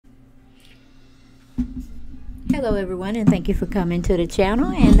Hello everyone, and thank you for coming to the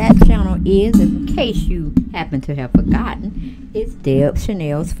channel. And that channel is, in case you happen to have forgotten, it's Deb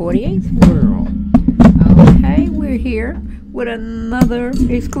Chanel's 48th World. Okay, we're here with another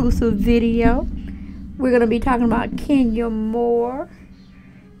exclusive video. We're going to be talking about KenyaMoore.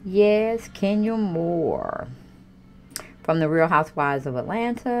 Yes, KenyaMoore from the Real Housewives of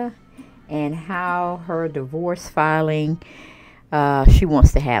Atlanta, and how her divorce filing she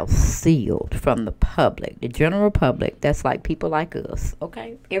wants to have sealed from the public, the general public. That's like people like us,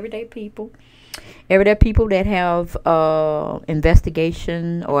 okay? Everyday people that have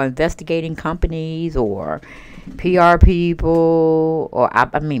investigation or investigating companies or PR people, or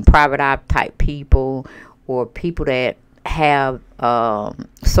I mean private eye type people, or people that have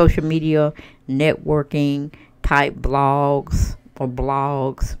social media networking type blogs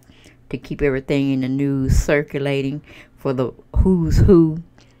to keep everything in the news circulating for the who's who.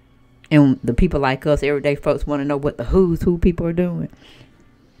 And the people like us, everyday folks, want to know what the who's who people are doing.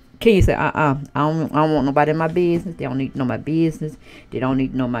 Kenya said, I don't want nobody in my business. They don't need to know my business. They don't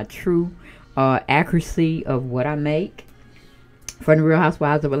need to know my true accuracy of what I make from the Real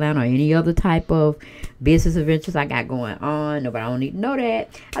Housewives of Atlanta or any other type of business adventures I got going on. Nobody don't need to know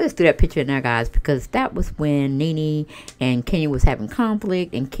that. I just threw that picture in there, guys, because that was when Nene and Kenya was having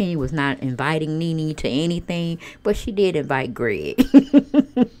conflict, and Kenya was not inviting Nene to anything, but she did invite Greg.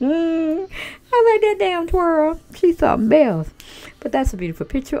 I like that damn twirl. She's something else. But that's a beautiful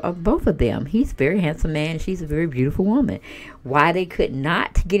picture of both of them. He's a very handsome man, and she's a very beautiful woman. Why they could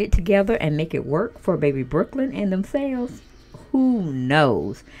not get it together and make it work for baby Brooklyn and themselves, who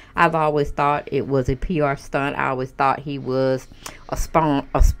knows? I've always thought it was a PR stunt. I always thought he was a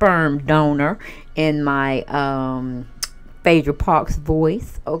sperm donor in my Phaedra Parks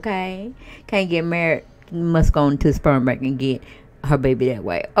voice. Okay, can't get married, must go into the sperm bank and get her baby that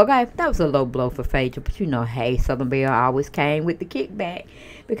way. Okay, that was a low blow for Phaedra, but you know, hey, Southern Belle always came with the kickback,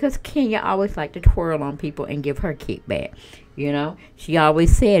 because Kenya always liked to twirl on people and give her kickback. You know, she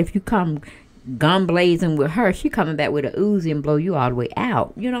always said, if you come gun blazing with her, she coming back with a Uzi and blow you all the way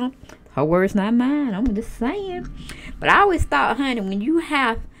out. You know, her words, not mine. I'm just saying. But I always thought, honey, when you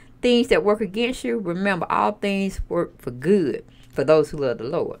have things that work against you, remember, all things work for good for those who love the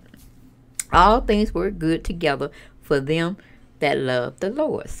Lord. All things work good together for them that love the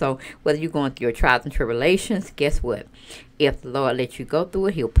Lord. So whether you're going through your trials and tribulations, guess what? If the Lord lets you go through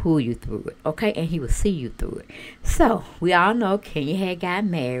it, he'll pull you through it, okay? And he will see you through it. So we all know Kenya had gotten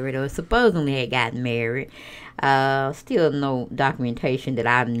married, or supposedly had gotten married. Still no documentation that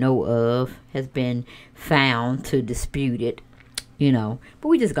I know of has been found to dispute it, you know. But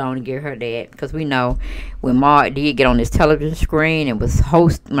we just going to give her that, because we know when Mark did get on this television screen and was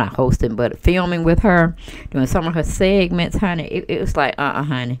not hosting, but filming with her, doing some of her segments, honey, it was like,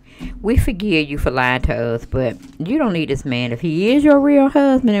 honey, we forgive you for lying to us, but you don't need this man. If he is your real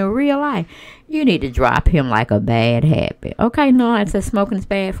husband in real life, you need to drop him like a bad habit. Okay, no, I said smoking is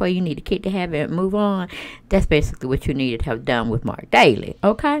bad for you. You need to kick the habit and move on. That's basically what you needed to have done with Mark Daly,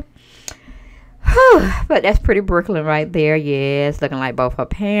 okay? But that's pretty Brooklyn right there. Yes, looking like both her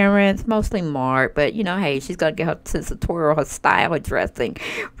parents, mostly Mark, but you know, hey, she's gonna get her sense of twirl, her style of dressing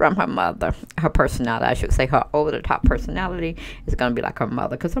from her mother. Her personality, I should say, her over the top personality is gonna be like her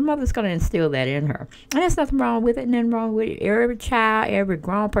mother, because her mother's gonna instill that in her, and there's nothing wrong with it. Nothing wrong with it. Every child, every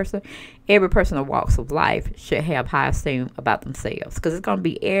grown person, every person in walks of life should have high esteem about themselves, because it's gonna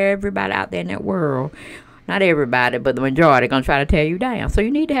be everybody out there in that world. Not everybody, but the majority going to try to tear you down. So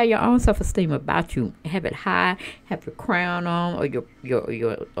you need to have your own self-esteem about you. Have it high. Have your crown on, or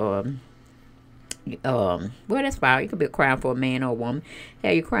well, that's fine. You could be a crown for a man or a woman.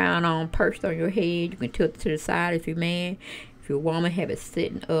 Have your crown on, perched on your head. You can tilt it to the side if you're a man. If you're a woman, have it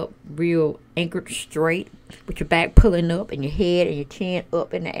sitting up, real anchored straight, with your back pulling up and your head and your chin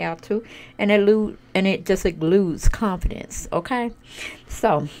up in the air too. And it just exudes confidence. Okay,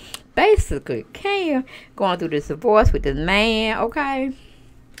 so basically, Kenya going through this divorce with this man, okay?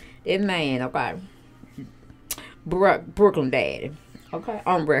 This man, okay? Brooklyn daddy, okay?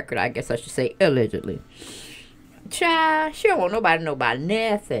 On record, I guess I should say, allegedly. Child, she don't want nobody to know about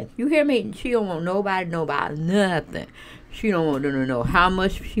nothing. You hear me? She don't want nobody to know about nothing. She don't want them to know how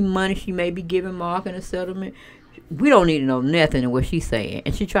much money she may be giving Mark in a settlement. We don't need to know nothing of what she's saying.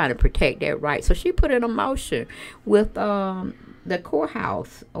 And she's trying to protect that right. So she put in a motion with the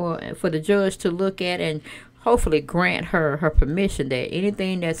courthouse, or for the judge to look at and hopefully grant her permission that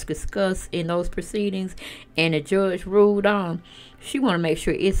anything that's discussed in those proceedings and the judge ruled on, she want to make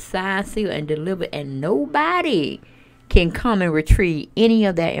sure it's signed, sealed, and delivered, and nobody can come and retrieve any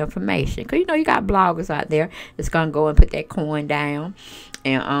of that information. Because you know, you got bloggers out there that's gonna go and put that coin down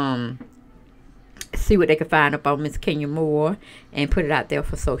and see what they can find up on Miss KenyaMoore and put it out there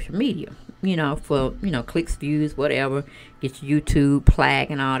for social media. You know, for, you know, clicks, views, whatever. Get your YouTube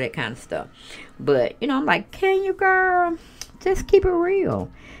plaque and all that kind of stuff. But, you know, I'm like, Kenya, girl, just keep it real.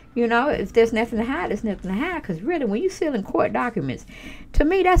 You know, if there's nothing to hide, there's nothing to hide. Because really, when you sealing court documents, to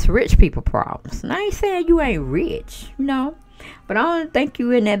me, that's rich people problems. And I ain't saying you ain't rich, you know. But I don't think you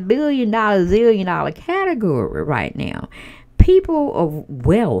in that $1 billion, $zillion dollar category right now. People of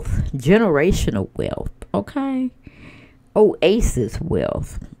wealth, generational wealth, okay? Oasis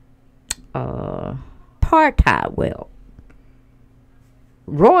wealth, apartheid wealth,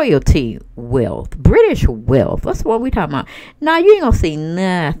 royalty wealth, British wealth. That's what we talking about. Now, you ain't gonna see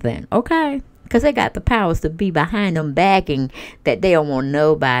nothing, okay? Because they got the powers to be behind them backing that they don't want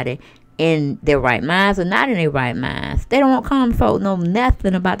nobody in their right minds or not in their right minds. They don't want common folk know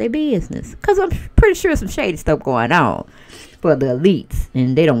nothing about their business. Because I'm pretty sure some shady stuff going on for the elites,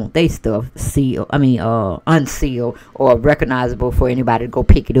 and they don't want their stuff sealed, unsealed or recognizable for anybody to go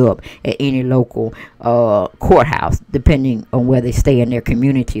pick it up at any local courthouse, depending on where they stay in their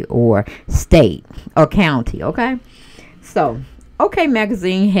community or state or county, okay? So, OK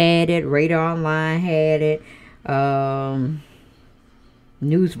Magazine had it, Radar Online had it,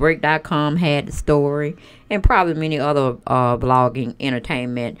 Newsbreak.com had the story, and probably many other blogging,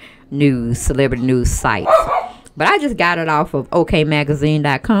 entertainment, news, celebrity news sites. But I just got it off of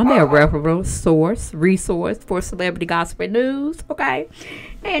OKMagazine.com. They're a reputable resource for celebrity gossip news, okay?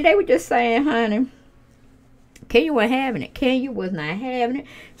 And they were just saying, honey, Kenya wasn't having it. Kenya was not having it.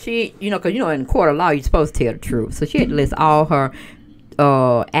 She, you know, because, you know, in court of law, you're supposed to tell the truth. So she had to list all her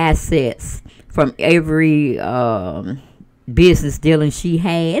assets from every business dealing she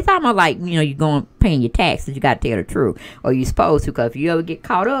had. It's almost like, you know, you're going paying your taxes. You got to tell the truth, or you're supposed to, because if you ever get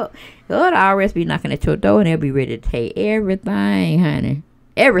caught up, the IRS be knocking at your door and they'll be ready to take everything, honey.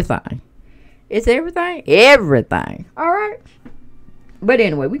 Everything. It's everything. Everything. All right. But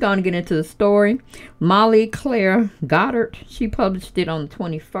anyway, we're going to get into the story. Molly Claire Goddard, she published it on the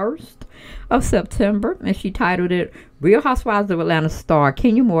 21st of September, and she titled it, Real Housewives of Atlanta star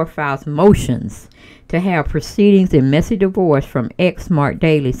KenyaMoore files motions to have proceedings in messy divorce from ex Mark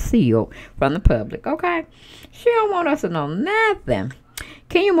Daly sealed from the public. Okay? She don't want us to know nothing.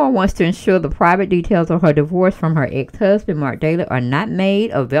 KenyaMoore wants to ensure the private details of her divorce from her ex-husband, Mark Daly, are not made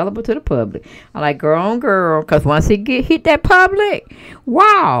available to the public. I'm like, girl on girl, because once it hit that public,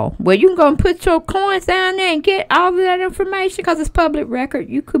 wow. Well, you can go and put your coins down there and get all of that information because it's public record.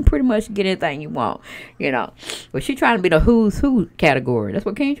 You can pretty much get anything you want, you know. But she trying to be the who's who category. That's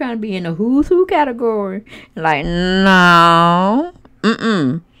what Kenya trying to be, in the who's who category. Like, no.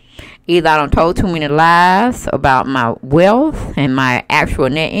 Either I done told too many lies about my wealth and my actual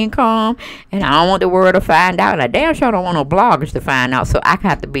net income, and I don't want the world to find out, and I damn sure don't want no bloggers to find out, so I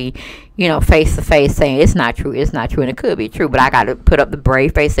have to be, you know, face to face saying it's not true, and it could be true, but I got to put up the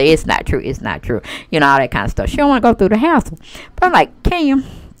brave face, say it's not true, you know, all that kind of stuff. She don't want to go through the hassle. But I'm like, Kenya,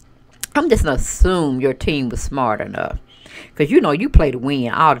 I'm just going to assume your team was smart enough, because, you know, you play to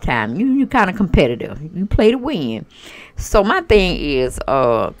win all the time. You kind of competitive. You play to win. So my thing is,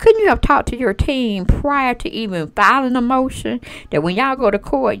 couldn't you have talked to your team prior to even filing a motion that when y'all go to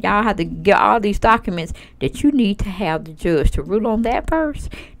court, y'all have to get all these documents that you need to have the judge to rule on that first?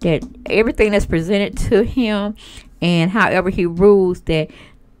 That everything that's presented to him and however he rules, that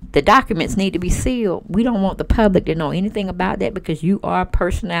the documents need to be sealed. We don't want the public to know anything about that, because you are a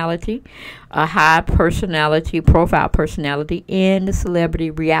personality, a high personality, profile personality in the celebrity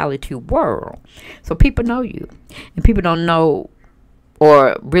reality world. So people know you, and people don't know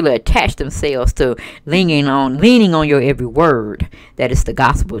or really attach themselves to leaning on your every word that is the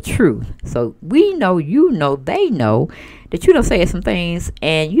gospel truth. So we know, you know, they know that you don't say some things,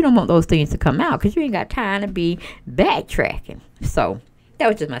 and you don't want those things to come out because you ain't got time to be backtracking. So that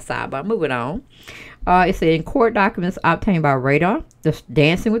was just my sidebar. Moving on. It said, in court documents obtained by Radar, the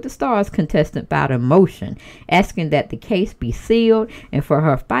Dancing with the Stars contestant filed a motion asking that the case be sealed and for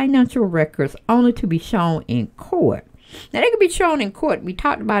her financial records only to be shown in court. Now, they could be shown in court. We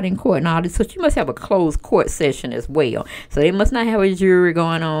talked about in court and all this. So she must have a closed court session as well. So they must not have a jury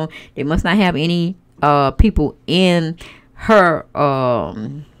going on. They must not have any people in her,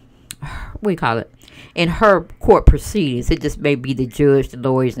 in her court proceedings. It just may be the judge, the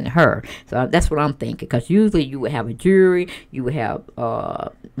lawyers, and her. So that's what I'm thinking, because usually you would have a jury, you would have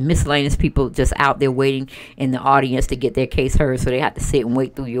miscellaneous people just out there waiting in the audience to get their case heard, so they have to sit and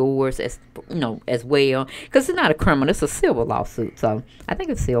wait through yours, as you know, as well, because it's not a criminal, it's a civil lawsuit. So I think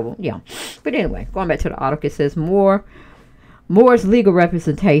it's civil, yeah. But anyway, going back to the article, it says Moore's legal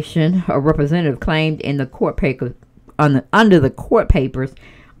representation, a representative claimed in the court paper under the court papers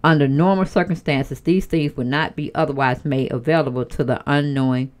Under normal circumstances, these things would not be otherwise made available to the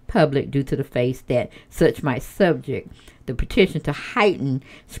unknowing public due to the fact that such might subject the petition to heighten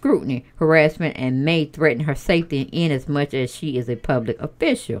scrutiny, harassment, and may threaten her safety in as much as she is a public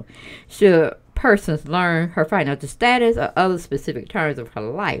official. Should persons learn her financial status or other specific terms of her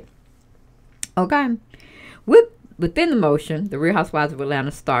life. Okay. Within the motion, the Real Housewives of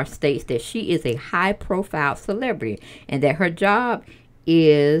Atlanta star states that she is a high-profile celebrity and that her job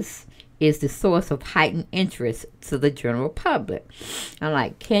is the source of heightened interest to the general public. I'm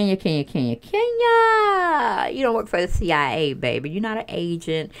like, Kenya. You don't work for the CIA, baby. You're not an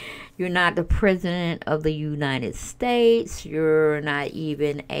agent. You're not the president of the United States. You're not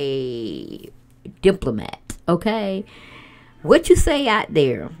even a diplomat, okay? What you say out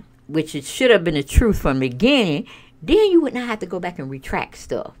there, which it should have been the truth from the beginning, then you would not have to go back and retract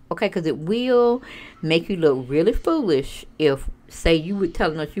stuff, okay? Because it will make you look really foolish if, say, you were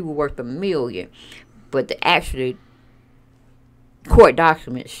telling us you were worth $1 million, but the actual court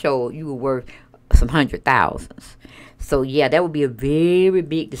documents show you were worth some hundred thousands. So, yeah, that would be a very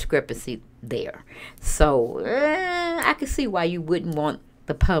big discrepancy there. So, I can see why you wouldn't want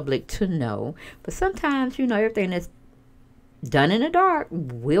the public to know. But sometimes, you know, everything that's done in the dark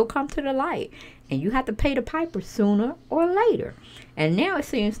will come to the light. And you have to pay the piper sooner or later. And now it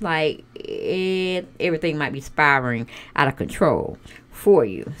seems like everything might be spiraling out of control for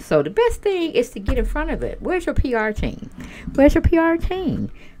you. So the best thing is to get in front of it. Where's your PR team? Where's your PR team?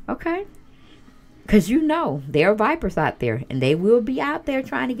 Okay? Because you know there are vipers out there. And they will be out there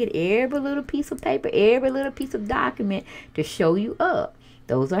trying to get every little piece of paper, every little piece of document to show you up.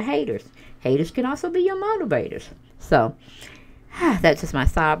 Those are haters. Haters can also be your motivators. So that's just my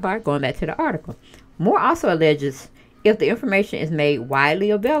sidebar. Going back to the article. Moore also alleges if the information is made widely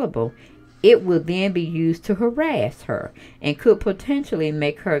available, it will then be used to harass her and could potentially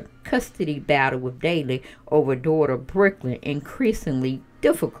make her custody battle with Daley over daughter Brooklyn increasingly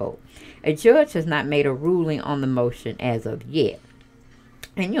difficult. A judge has not made a ruling on the motion as of yet.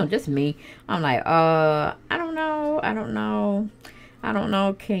 And, you know, just me, I'm like, I don't know,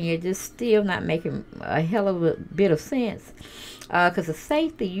 Kenya, just still not making a hell of a bit of sense. Because of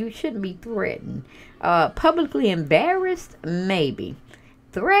safety, you shouldn't be threatened. Publicly embarrassed, maybe.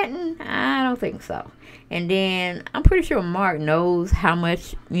 Threatened, I don't think so. And then, I'm pretty sure Mark knows how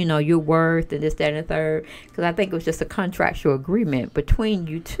much, you know, you're worth and this, that, and the third. Because I think it was just a contractual agreement between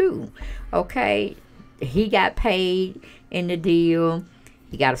you two. Okay? He got paid in the deal.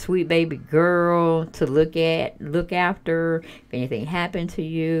 He got a sweet baby girl to look after. If anything happened to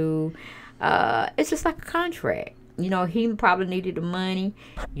you. It's just like a contract. You know, he probably needed the money.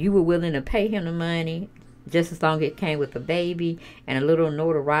 You were willing to pay him the money. Just as long as it came with a baby and a little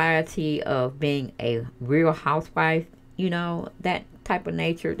notoriety of being a real housewife. You know, that type of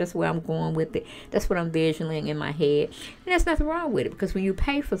nature. That's where I'm going with it. That's what I'm visualizing in my head. And there's nothing wrong with it. Because when you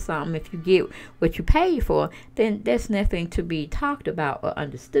pay for something, if you get what you pay for, then there's nothing to be talked about or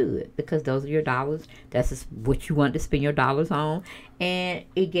understood. Because those are your dollars. That's just what you want to spend your dollars on. And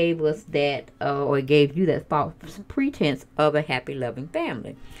it gave us that, or it gave you that false pretense of a happy, loving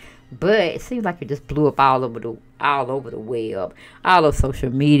family. But it seems like it just blew up all over the web, all over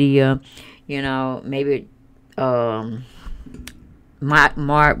social media. You know, maybe Mark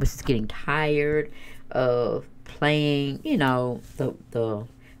was just getting tired of playing, you know, the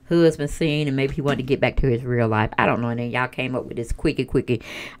husband scene, and maybe he wanted to get back to his real life. I don't know. And then y'all came up with this quickie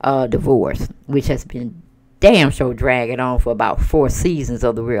divorce, which has been damn sure dragging on for about 4 seasons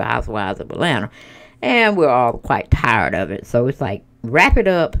of the Real Housewives of Atlanta, and we're all quite tired of it. So it's like, wrap it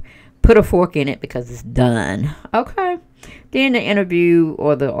up, put a fork in it, because it's done. Okay. Then the interview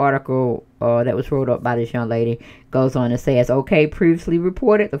or the article that was wrote up by this young lady goes on and says, okay, previously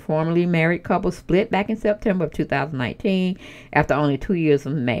reported the formerly married couple split back in September of 2019 after only 2 years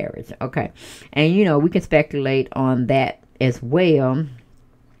of marriage. Okay. And, you know, we can speculate on that as well,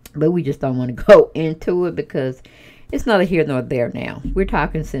 but we just don't want to go into it because it's neither here nor there now. We're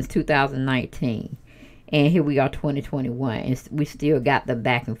talking since 2019. And here we are, 2021. And we still got the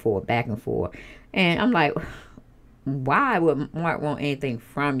back and forth. And I'm like, why would Mark want anything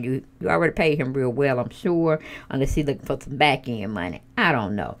from you? You already paid him real well, I'm sure. Unless he's looking for some back-end money. I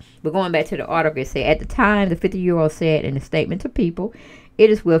don't know. But going back to the article, it said, at the time, the 50-year-old said in a statement to People, it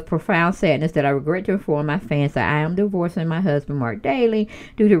is with profound sadness that I regret to inform my fans that I am divorcing my husband, Mark Daley,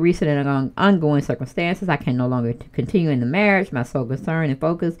 due to recent and ongoing circumstances. I can no longer continue in the marriage. My sole concern and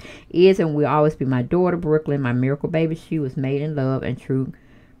focus is and will always be my daughter, Brooklyn, my miracle baby. She was made in love and true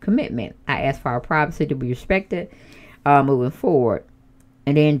commitment. I ask for our privacy to be respected moving forward.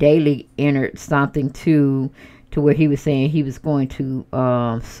 And then Daley entered something to to where he was saying he was going to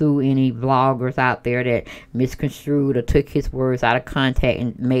sue any vloggers out there that misconstrued or took his words out of context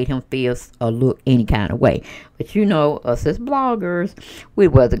and made him feel or look any kind of way. But you know, us as bloggers, we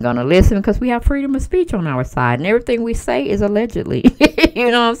wasn't gonna listen because we have freedom of speech on our side, and everything we say is allegedly.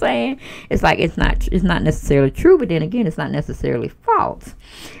 You know what I'm saying? It's like it's not necessarily true, but then again, it's not necessarily false.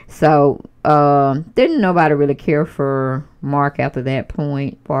 So didn't nobody really care for Mark after that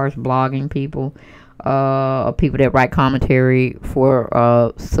point, as far as blogging people. People that write commentary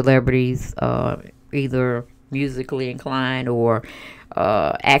for celebrities, either musically inclined or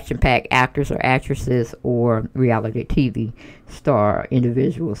action-packed actors or actresses or reality TV star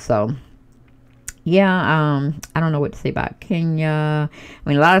individuals. So yeah, I don't know what to say about Kenya. I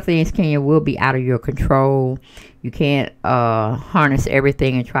mean, a lot of things, Kenya, will be out of your control. You can't harness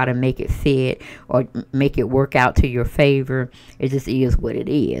everything and try to make it fit or make it work out to your favor. It just is what it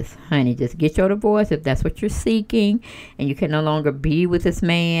is. Honey, just get your divorce if that's what you're seeking, and you can no longer be with this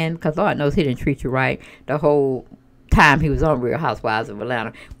man, because Lord knows he didn't treat you right the whole time he was on Real Housewives of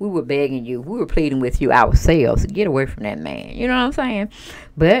Atlanta. We were begging you, we were pleading with you ourselves to get away from that man. You know what I'm saying?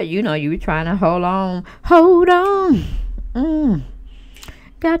 But you know, you were trying to hold on.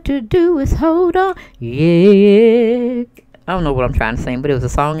 Got to do is hold on. Yeah. I don't know what I'm trying to sing, but it was a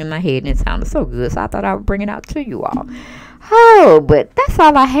song in my head and it sounded so good, so I thought I would bring it out to you all. Oh, but that's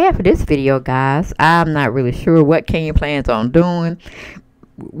all I have for this video, guys. I'm not really sure what Kenya plans on doing.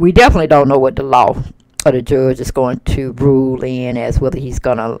 We definitely don't know what the law or the judge is going to rule in, as whether he's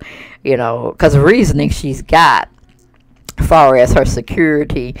gonna, you know, because the reasoning she's got as far as her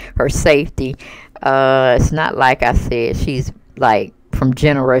security, her safety, it's not like I said she's like from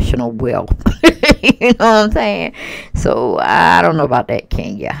generational wealth. You know what I'm saying? So I don't know about that,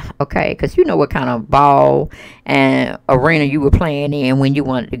 Kenya. Okay, because you know what kind of ball and arena you were playing in when you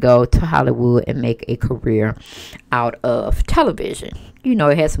wanted to go to Hollywood and make a career out of television. You know,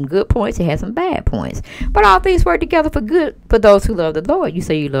 it has some good points, it has some bad points, but all things work together for good for those who love the Lord. You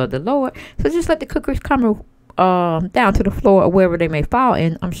say you love the Lord, so just let the cookers come down to the floor or wherever they may fall,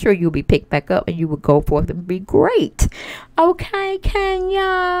 and I'm sure you'll be picked back up and you will go forth and be great. Okay,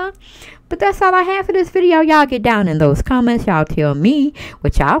 Kenya? But that's all I have for this video. Y'all get down in those comments. Y'all tell me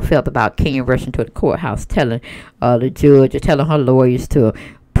what y'all felt about Kenya rushing to the courthouse, telling the judge or telling her lawyers to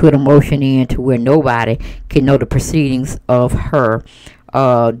put a motion in to where nobody can know the proceedings of her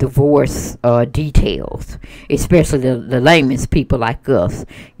divorce details, especially the layman's people like us,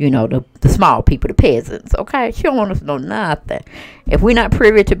 you know, the small people, the peasants. Okay, she don't want us to know nothing. If we're not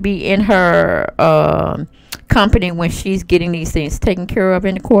privy to be in her company when she's getting these things taken care of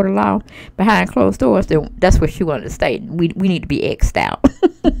in the court of law behind closed doors, then that's what she wanted to stay. We need to be X'd out.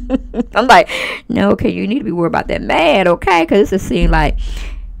 I'm like, no, okay, you need to be worried about that man, okay? Because it just seems like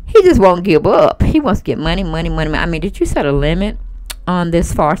he just won't give up. He wants to get money. I mean, did you set a limit on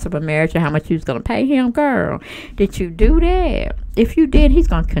this farce of a marriage and how much you was going to pay him, girl? Did you do that? If you did, he's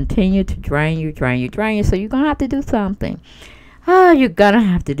going to continue to drain you. So you're going to have to do something. Oh, you're going to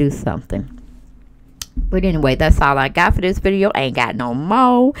have to do something. But anyway, that's all I got for this video. I ain't got no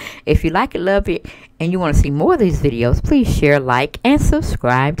more. If you like it, love it, and you want to see more of these videos, please share, like, and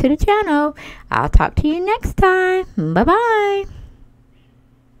subscribe to the channel. I'll talk to you next time. Bye-bye.